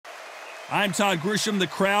I'm Todd Grisham. The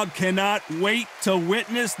crowd cannot wait to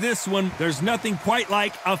witness this one. There's nothing quite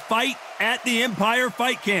like a fight at the Empire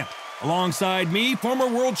Fight Camp. Alongside me, former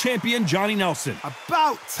world champion Johnny Nelson.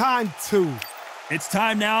 About time, too. It's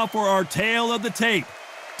time now for our tale of the tape.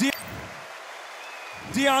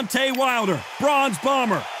 Deontay Wilder, bronze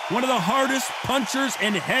bomber, one of the hardest punchers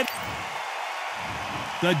in head.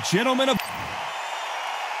 The gentleman of...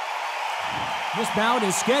 This bout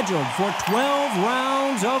is scheduled for 12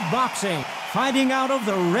 rounds of boxing. Fighting out of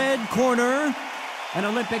the red corner, an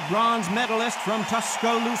Olympic bronze medalist from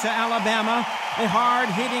Tuscaloosa, Alabama, a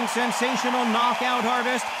hard-hitting, sensational knockout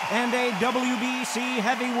artist, and a WBC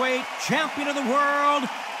heavyweight champion of the world,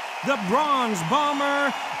 the bronze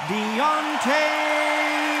bomber, Deontay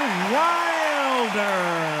Wilder.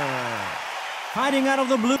 Fighting out of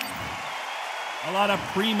the blue... A lot of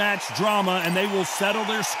pre-match drama, and they will settle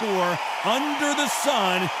their score under the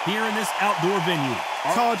sun here in this outdoor venue.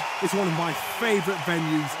 Todd is one of my favorite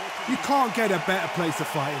venues. You can't get a better place to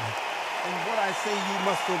fight in. And what I say you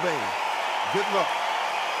must obey. Good luck.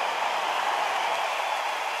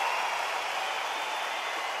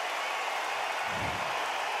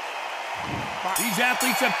 These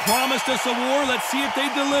athletes have promised us a war. Let's see if they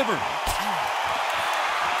deliver.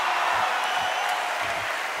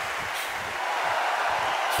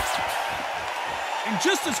 And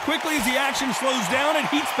just as quickly as the action slows down, it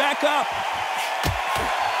heats back up.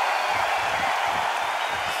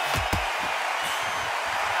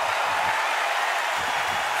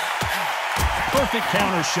 Perfect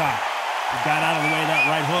counter shot. He got out of the way of that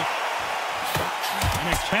right hook. And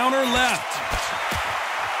a counter left.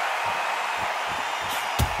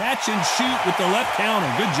 Catch and shoot with the left counter.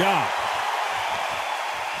 Good job.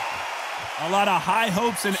 A lot of high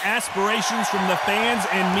hopes and aspirations from the fans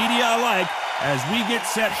and media alike as we get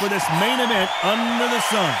set for this main event under the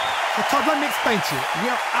sun. Well, Todd, let me explain to you. We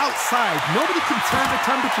are outside. Nobody can turn the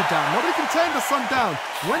temperature down. Nobody can turn the sun down.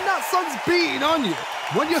 When that sun's beating on you,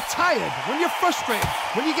 when you're tired, when you're frustrated,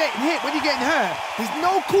 when you're getting hit, when you're getting hurt, there's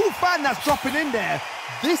no cool fan that's dropping in there.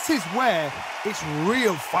 This is where it's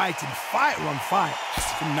real fighting, fighter on fight.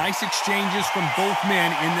 Some nice exchanges from both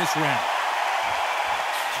men in this round.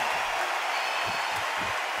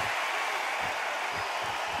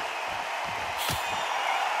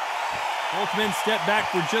 Both men step back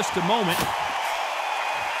for just a moment.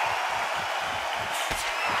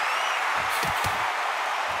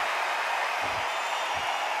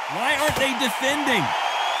 Why aren't they defending?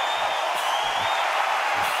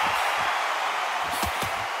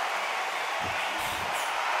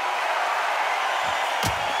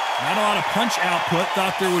 Not a lot of punch output.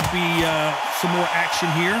 Thought there would be some more action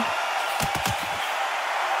here.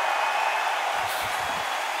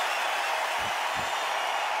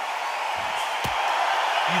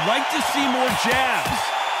 You'd like to see more jabs.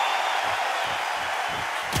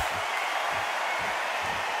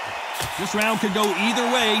 This round could go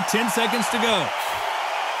either way. 10 seconds to go.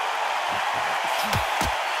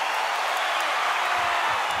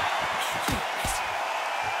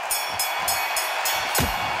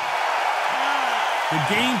 The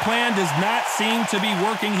game plan does not seem to be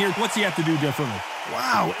working here. What's he have to do differently?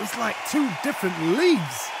 Wow, it's like two different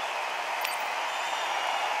leagues.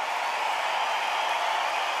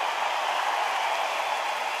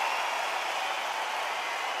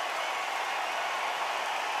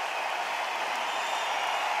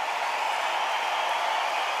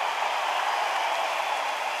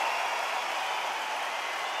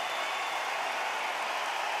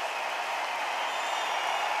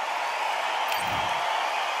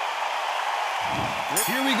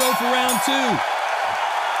 Here we go for round two.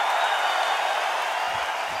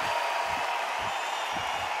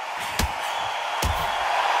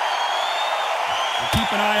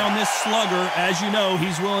 Keep an eye on this slugger. As you know,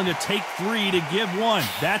 he's willing to take 3 to give 1.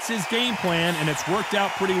 That's his game plan, and it's worked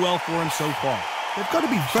out pretty well for him so far. They've got to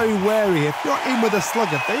be very wary. If you're in with a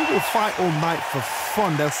slugger, they will fight all night for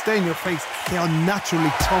fun. They'll stay in your face. They are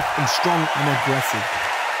naturally tough and strong and aggressive.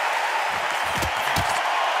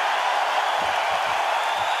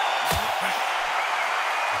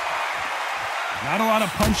 Not a lot of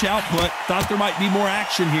punch output. Thought there might be more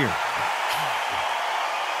action here.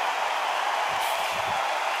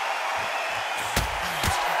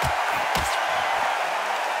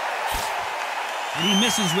 And he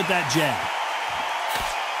misses with that jab.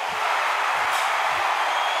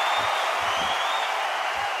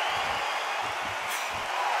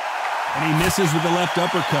 And he misses with the left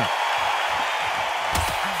uppercut.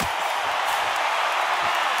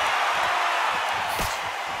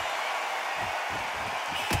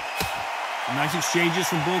 Nice exchanges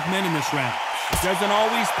from both men in this round. It doesn't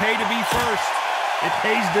always pay to be first. It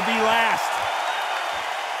pays to be last.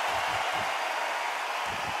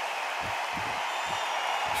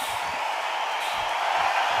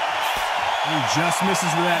 He just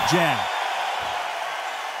misses with that jab.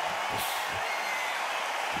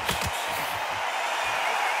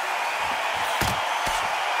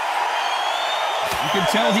 You can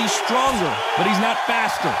tell he's stronger, but he's not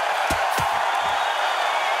faster.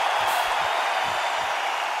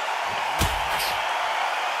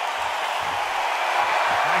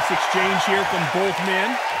 Nice exchange here from both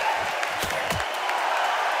men.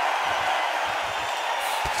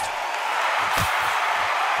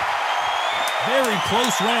 Very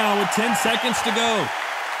close round with 10 seconds to go.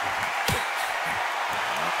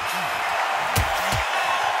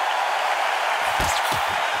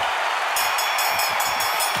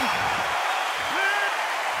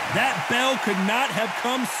 That bell could not have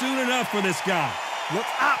come soon enough for this guy. Looks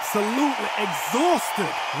absolutely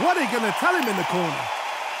exhausted. What are you going to tell him in the corner?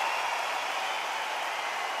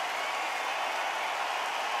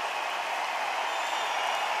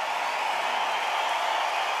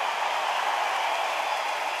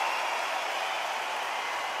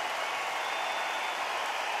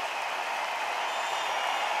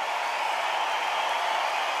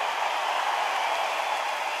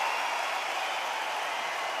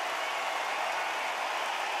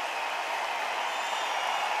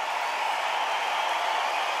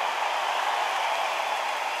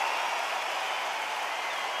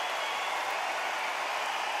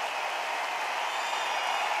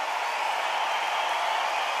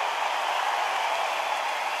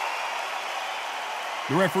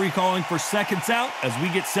 The referee calling for seconds out as we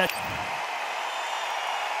get set.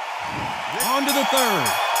 On to the third.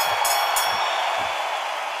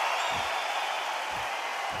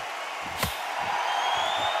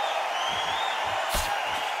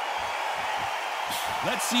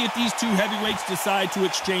 Let's see if these two heavyweights decide to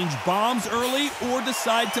exchange bombs early or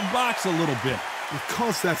decide to box a little bit.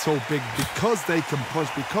 Because they're so big, because they can punch,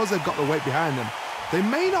 because they've got the weight behind them, they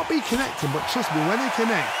may not be connecting, but trust me, when they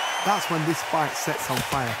connect, that's when this fight sets on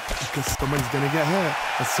fire, because someone's going to get hurt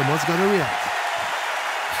and someone's going to react.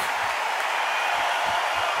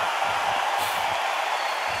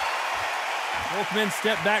 Both men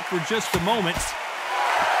step back for just a moment.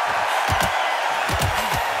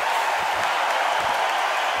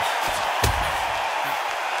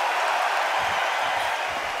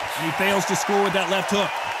 And he fails to score with that left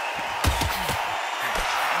hook.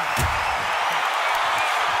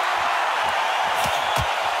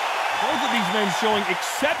 Both of these men showing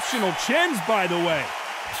exceptional chins, by the way.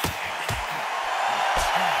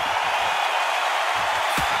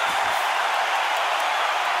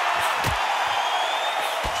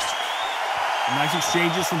 Nice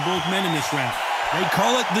exchanges from both men in this round. They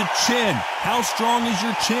call it the chin. How strong is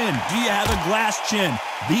your chin? Do you have a glass chin?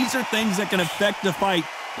 These are things that can affect the fight.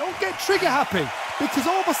 Don't get trigger happy, because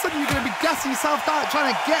all of a sudden you're going to be gassing yourself out trying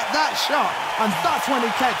to get that shot, and that's when they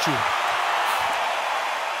catch you.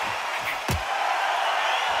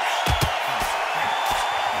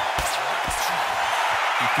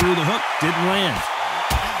 He threw the hook, didn't land.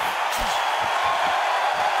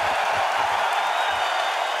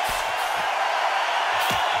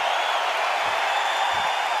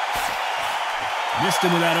 Missed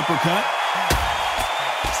him with that uppercut.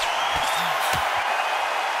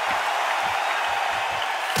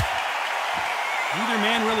 Neither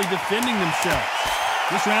man really defending themselves.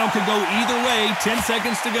 This round could go either way. 10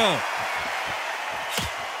 seconds to go.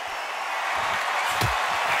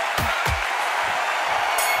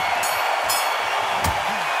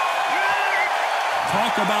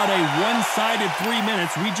 Talk about a one-sided 3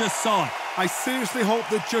 minutes. We just saw it. I seriously hope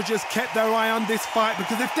the judges kept their eye on this fight,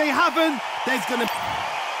 because if they haven't, there's going to...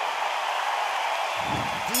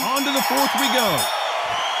 On to the fourth we go.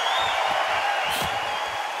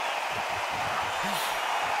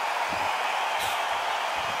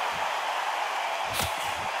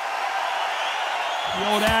 The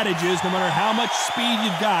old adage is, no matter how much speed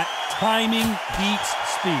you've got, timing beats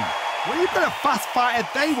speed. When you've got a fast fighter,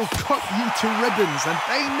 they will cut you to ribbons, and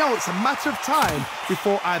they know it's a matter of time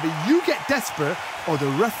before either you get desperate or the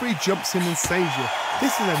referee jumps in and saves you.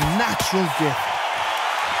 This is a natural gift.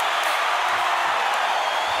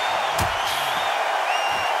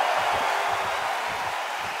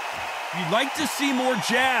 You'd like to see more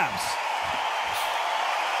jabs.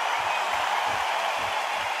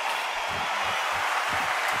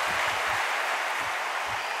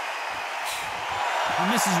 He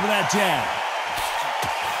misses with that jab.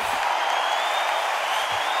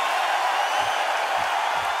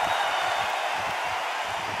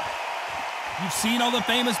 You You've seen all the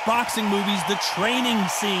famous boxing movies, the training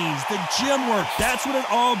scenes, the gym work. That's what it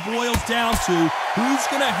all boils down to. Who's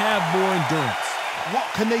going to have more endurance? What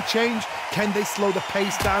can they change? Can they slow the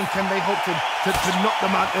pace down? Can they hope to knock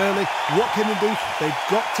them out early? What can they do? They've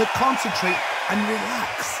got to concentrate and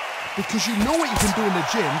relax. Because you know what you can do in the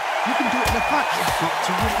gym, you can do it in the fight. You've got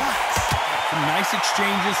to relax. Some nice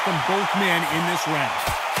exchanges from both men in this round.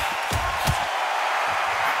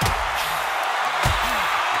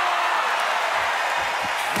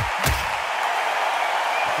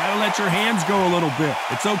 Gotta let your hands go a little bit.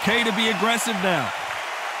 It's okay to be aggressive now.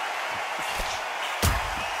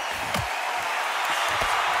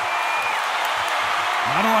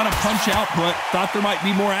 Not a lot of punch output. Thought there might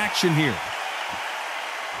be more action here.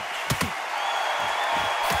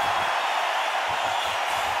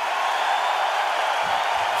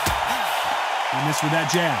 He missed with that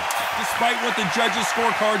jab. Despite what the judges'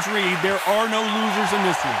 scorecards read, there are no losers in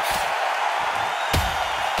this one.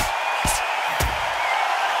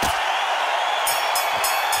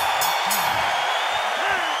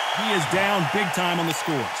 He is down big time on the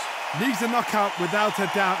scores. Needs a knockout without a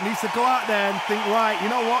doubt. Needs to go out there and think, right, you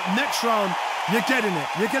know what? Next round, you're getting it.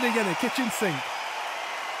 You're going to get it. Kitchen sink.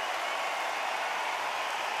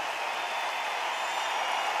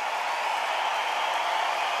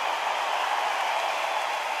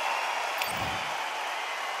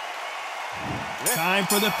 Time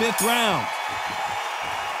for the 5th round.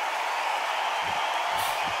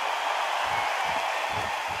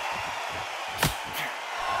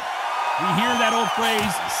 We hear that old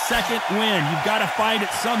phrase, second win. You've got to find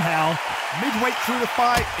it somehow. Midway through the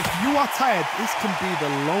fight, if you are tired, this can be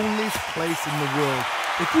the loneliest place in the world.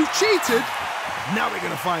 If you cheated, now we're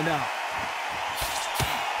going to find out.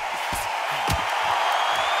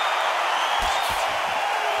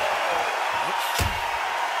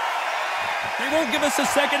 They won't give us a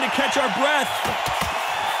second to catch our breath.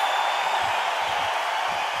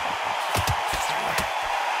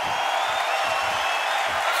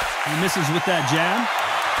 He misses with that jab.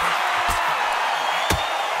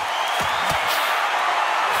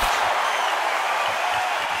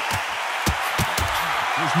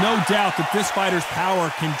 There's no doubt that this fighter's power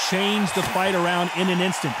can change the fight around in an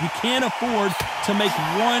instant. You can't afford to make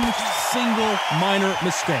one single minor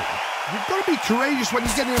mistake. You've got to be courageous when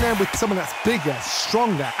you get in there with someone that's bigger,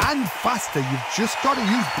 stronger, and faster. You've just got to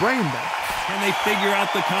use brain then. Can they figure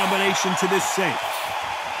out the combination to this safe?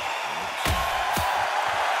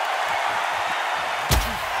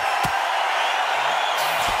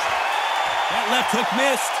 That left hook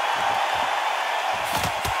missed.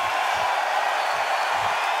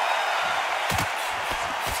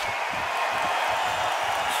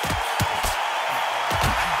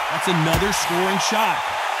 That's another scoring shot.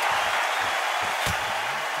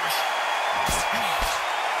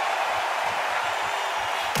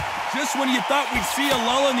 Just when you thought we'd see a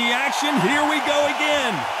lull in the action, here we go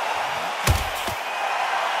again.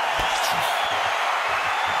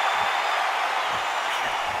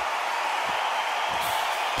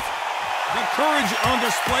 The courage on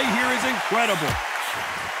display here is incredible.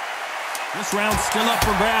 This round's still up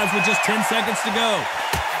for grabs with just 10 seconds to go.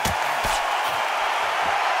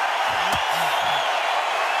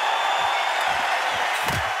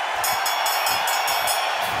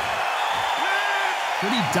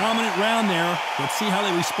 Pretty dominant round there. Let's see how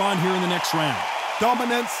they respond here in the next round.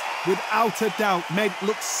 Dominance, without a doubt, made it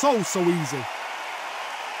look so easy.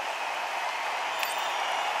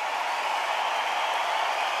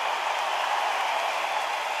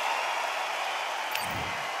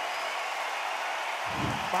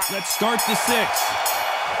 Let's start the 6th.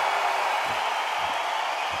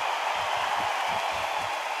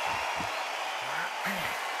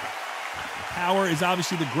 Power is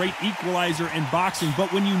obviously the great equalizer in boxing,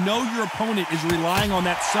 but when you know your opponent is relying on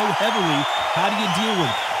that so heavily, how do you deal with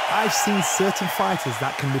it? I've seen certain fighters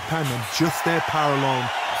that can depend on just their power alone.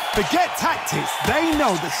 Forget tactics. They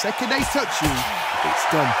know the second they touch you, it's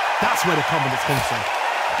done. That's where the confidence comes from.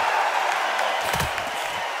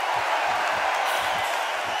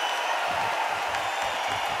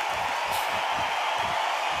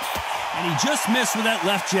 And he just missed with that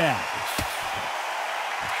left jab.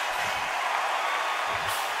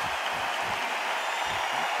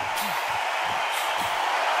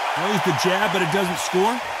 Throws the jab, but it doesn't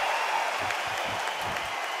score.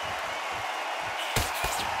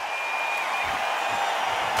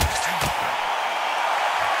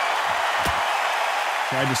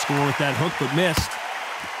 Tried to score with that hook, but missed.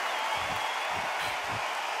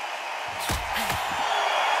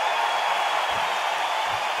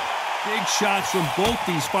 Big shots from both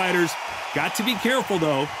these fighters. Got to be careful,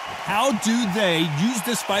 though. How do they use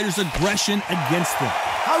this fighter's aggression against them?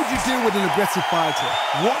 How do you deal with an aggressive fighter?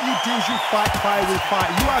 What you do is you fight fire with fire.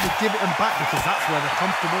 You either give it them back because that's where they're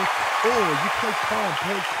comfortable, or you play calm,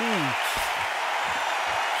 play cool.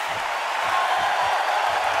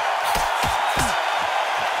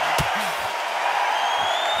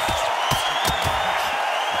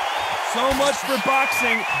 So much for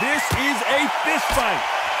boxing. This is a fist fight.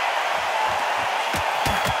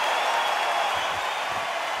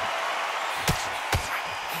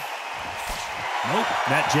 Nope,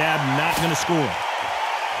 that jab not going to score.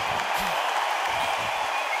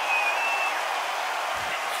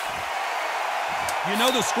 You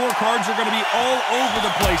know the scorecards are going to be all over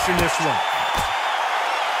the place in this one.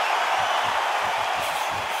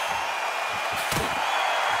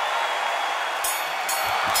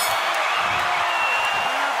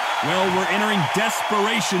 Well, we're entering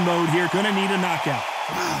desperation mode here. Gonna need a knockout.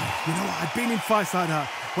 You know what? I've been in fights like that.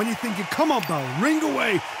 When you're thinking, come on, bro, ring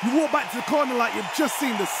away. You walk back to the corner like you've just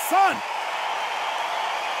seen the sun.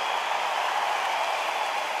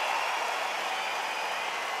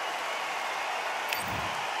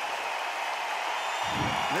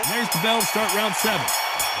 There's the bell to start round 7.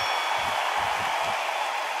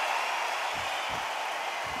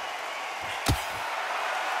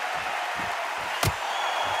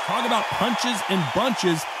 Talk about punches and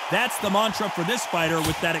bunches. That's the mantra for this fighter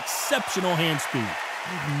with that exceptional hand speed.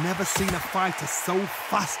 I've never seen a fighter so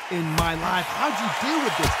fast in my life. How do you deal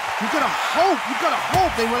with this? You've got to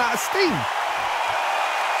hope they run out of steam.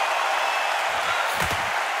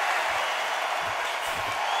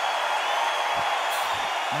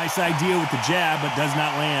 Nice idea with the jab, but does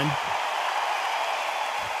not land.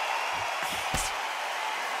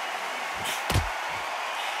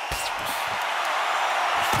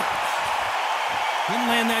 Didn't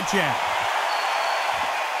land that jab.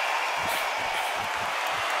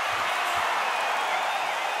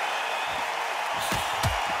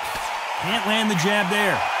 Can't land the jab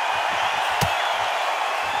there.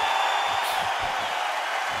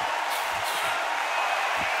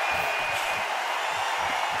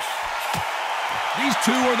 These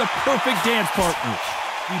two are the perfect dance partners.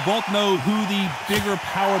 We both know who the bigger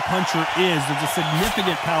power puncher is. There's a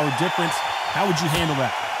significant power difference. How would you handle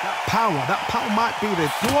that? That power might be the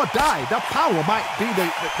do or die. That power might be the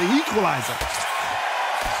equalizer.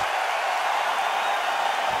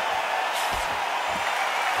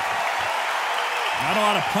 Not a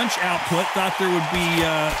lot of punch output. Thought there would be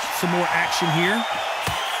some more action here.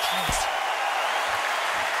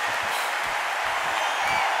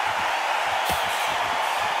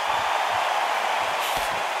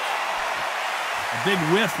 A big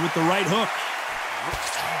whiff with the right hook.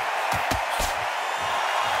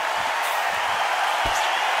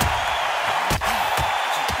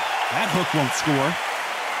 That hook won't score.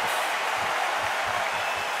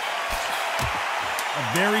 A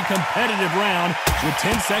very competitive round with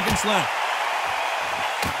 10 seconds left.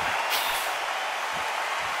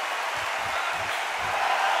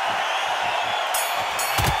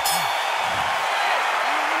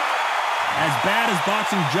 As bad as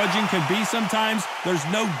boxing judging can be sometimes, there's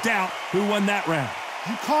no doubt who won that round.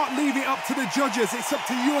 You can't leave it up to the judges. It's up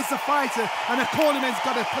to you as the fighter, and the cornerman's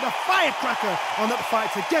got to put a firecracker on that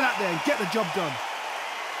fight to get out there and get the job done.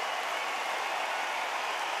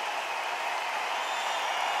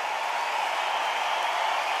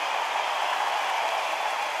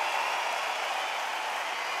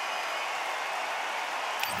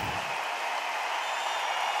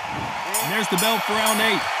 And there's the bell for round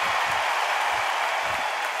 8.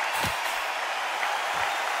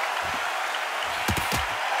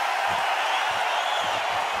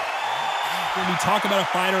 When we talk about a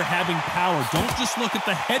fighter having power, don't just look at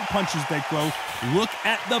the head punches they throw. Look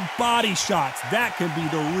at the body shots. That can be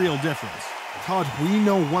the real difference. Todd, we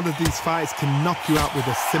know one of these fighters can knock you out with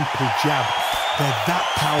a simple jab. They're that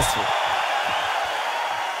powerful.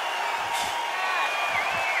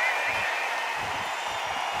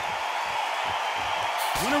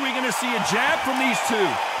 When are we going to see a jab from these two?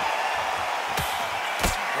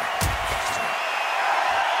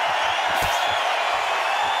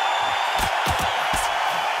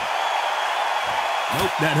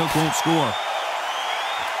 Nope, that hook won't score.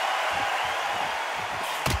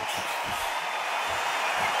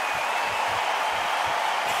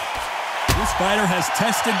 This fighter has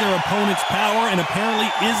tested their opponent's power and apparently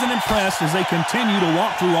isn't impressed as they continue to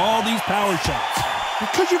walk through all these power shots.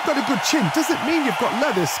 Because you've got a good chin doesn't mean you've got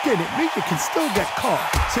leather skin. It means you can still get caught.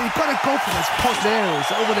 So you've got to go for those point areas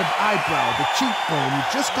over the eyebrow, the cheekbone. You've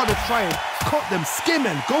just got to try and cut them, skim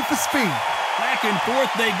and go for speed. Back and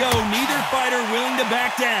forth they go, neither fighter willing to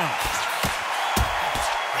back down.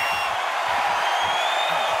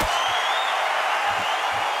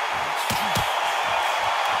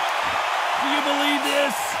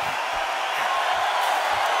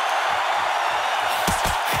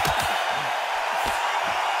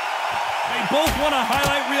 both want a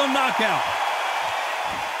highlight reel knockout.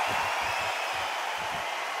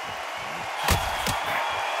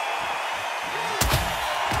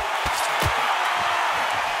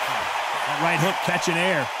 That right hook catching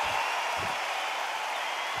air.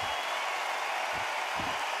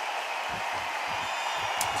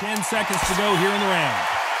 Ten seconds to go here in the round.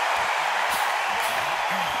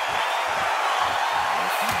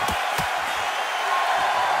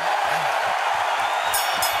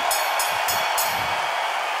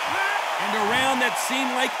 That seemed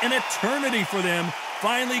like an eternity for them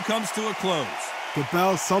finally comes to a close. The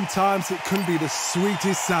bell, sometimes it can be the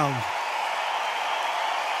sweetest sound.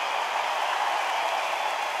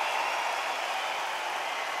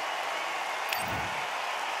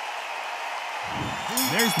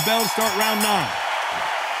 There's the bell to start round 9.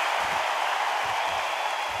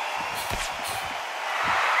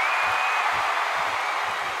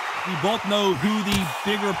 We both know who the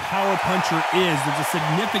bigger power puncher is. There's a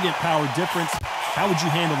significant power difference. How would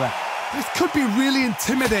you handle that? This could be really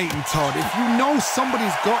intimidating, Todd. If you know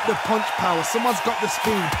somebody's got the punch power, someone's got the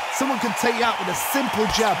speed, someone can take you out with a simple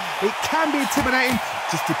jab, it can be intimidating.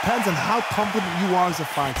 Just depends on how confident you are as a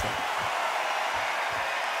fighter.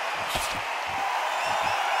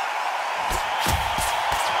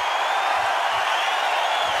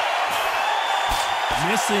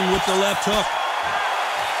 Missing with the left hook.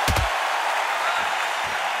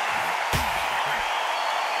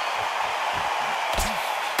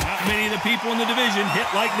 Many of the people in the division hit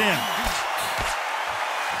like them.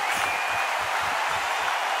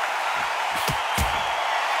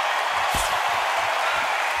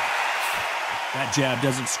 That jab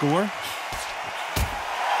doesn't score.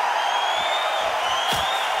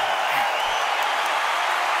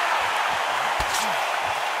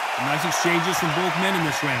 Nice exchanges from both men in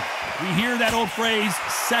this round. We hear that old phrase,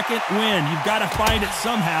 second win. You've got to find it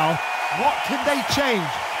somehow. What can they change?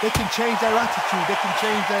 They can change their attitude. They can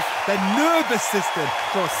change their nervous system.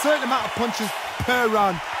 Throw a certain amount of punches per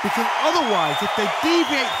round. Because otherwise, if they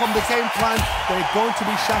deviate from the game plan, they're going to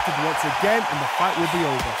be shattered once again and the fight will be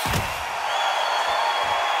over.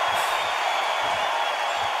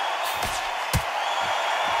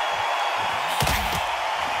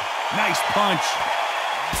 Nice punch.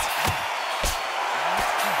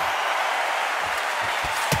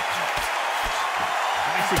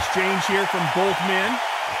 Nice exchange here from both men.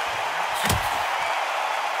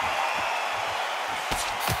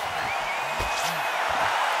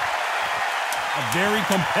 A very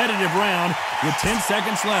competitive round with 10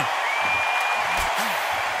 seconds left.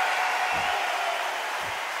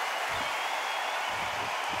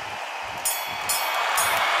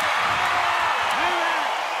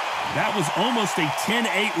 That was almost a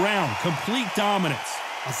 10-8 round, complete dominance.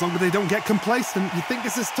 As long as they don't get complacent, you think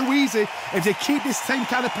this is too easy. If they keep this same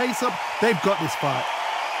kind of pace up, they've got this fight.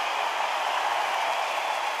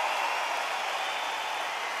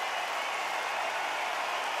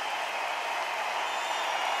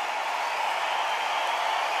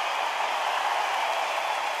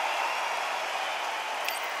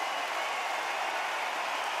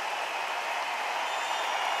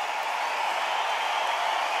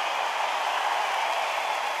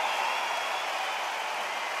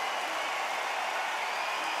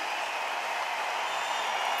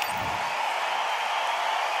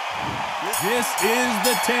 This is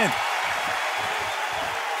the 10th.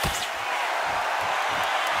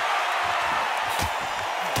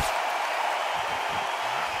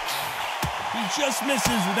 He just misses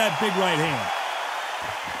with that big right hand.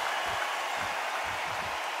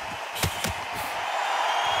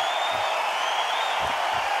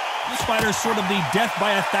 This fighter's sort of the death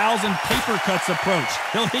by 1,000 paper cuts approach.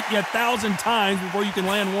 He'll hit you 1,000 times before you can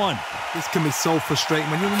land one. This can be so frustrating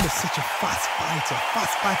when you're under such a fast fighter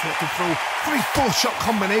that can throw 3-4 shot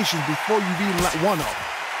combinations before you've even let one off.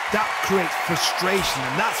 That creates frustration,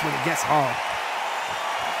 and that's when it gets hard.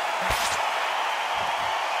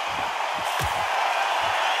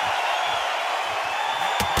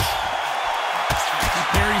 He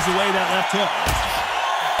parries away that left hook.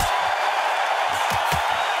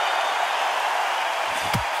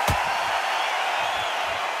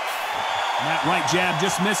 And that right jab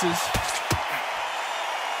just misses.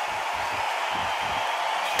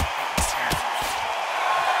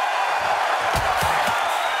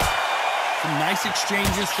 Nice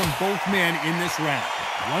exchanges from both men in this round.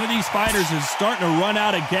 One of these fighters is starting to run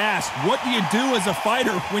out of gas. What do you do as a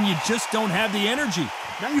fighter when you just don't have the energy?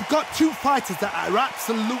 Now you've got two fighters that are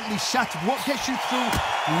absolutely shattered. What gets you through?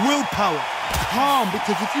 Willpower. Calm,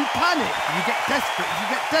 because if you panic, you get desperate. If you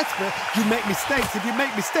get desperate, you make mistakes. If you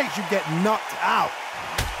make mistakes, you get knocked out.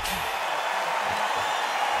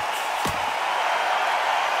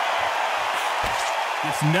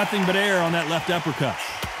 It's nothing but air on that left uppercut.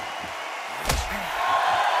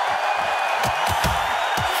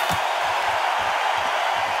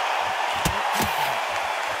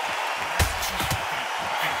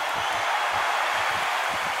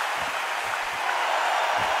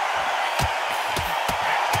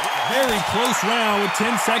 Very close round with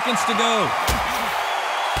 10 seconds to go.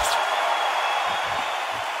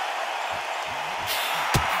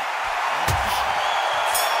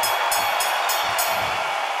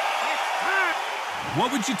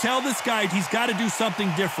 What would you tell this guy? He's got to do something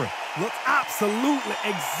different. Looks absolutely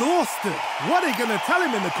exhausted. What are you going to tell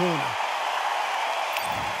him in the corner?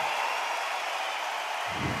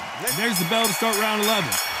 There's the bell to start round 11.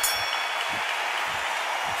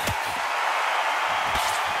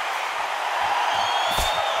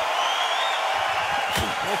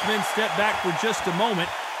 Both men step back for just a moment.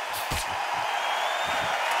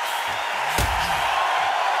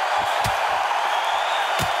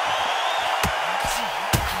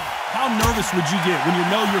 How nervous would you get when you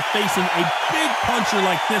know you're facing a big puncher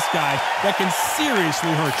like this guy that can seriously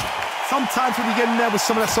hurt you? Sometimes when you get in there with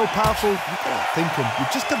someone that's so powerful, you've got to think him. You've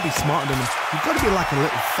just got to be smarter than him. You've got to be like a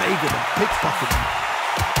little faggot and pickpocket him.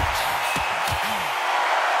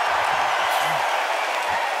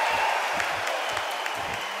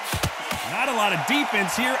 Not a lot of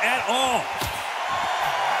defense here at all.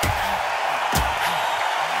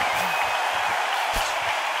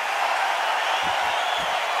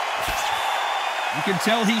 You can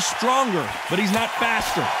tell he's stronger, but he's not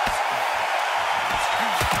faster.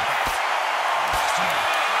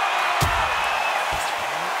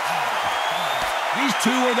 These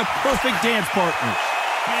two are the perfect dance partners.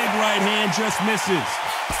 Big right hand just misses.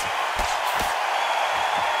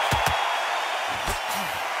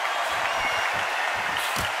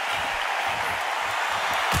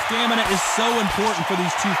 Stamina is so important for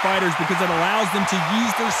these two fighters because it allows them to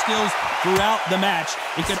use their skills throughout the match.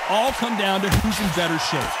 It could all come down to who's in better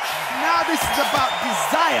shape. Now this is about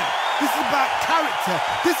desire. This is about character.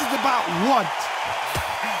 This is about want.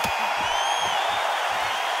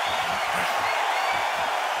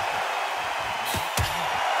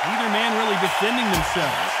 Neither man really defending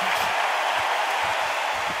themselves.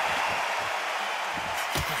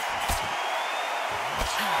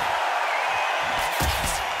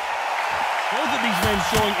 Both of these men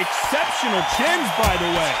showing exceptional chins, by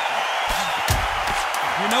the way.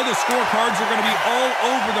 You know the scorecards are going to be all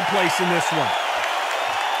over the place in this one.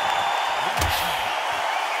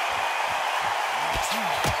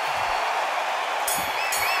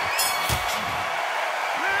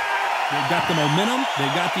 They've got the momentum,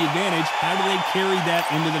 they've got the advantage. How do they carry that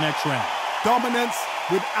into the next round? Dominance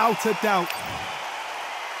without a doubt.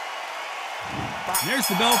 There's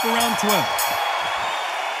the bell for round 12.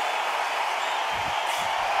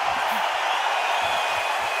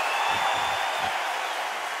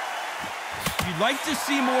 You'd like to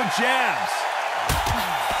see more jabs.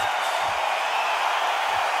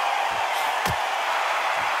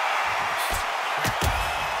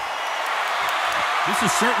 This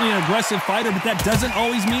is certainly an aggressive fighter, but that doesn't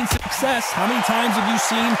always mean success. How many times have you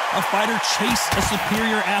seen a fighter chase a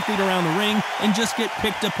superior athlete around the ring and just get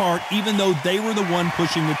picked apart even though they were the one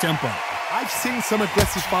pushing the tempo? I've seen some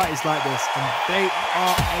aggressive fighters like this, and they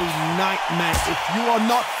are a nightmare. If you are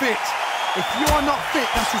not fit,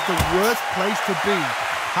 that is the worst place to be,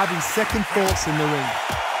 having second thoughts in the ring.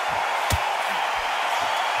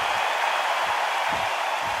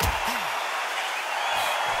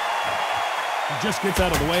 He just gets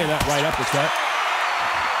out of the way of that right uppercut.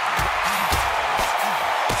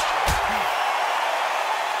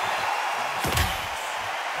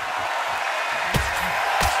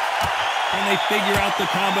 And they figure out the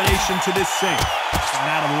combination to this sink. Got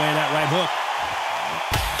out of the way of that right hook.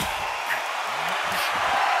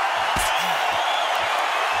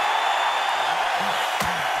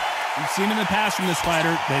 We've seen in the past from this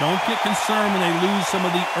fighter, they don't get concerned when they lose some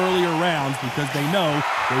of the earlier rounds because they know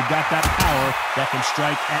they've got that power that can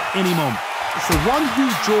strike at any moment. It's the one who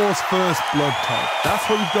draws first blood, Todd. That's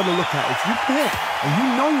what you've got to look at. If you hit and you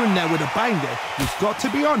know you're in there with a banger, you've got to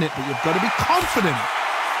be on it, but you've got to be confident.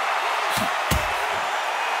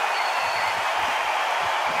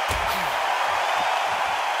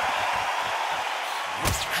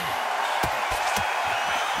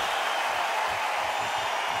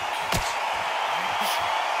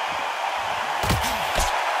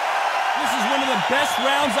 Best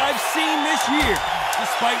rounds I've seen this year.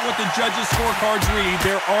 Despite what the judges' scorecards read,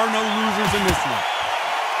 there are no losers in this one.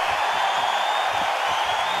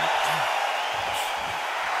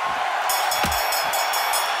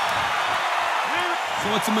 So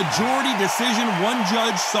So it's a majority decision. One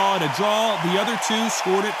judge saw it a draw. The other two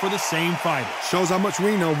scored it for the same fighter. Shows how much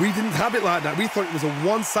we know. We didn't have it like that. We thought it was a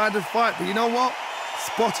one-sided fight. But you know what?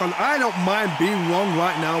 Spot on. I don't mind being wrong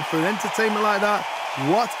right now for an entertainment like that.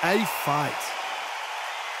 What a fight.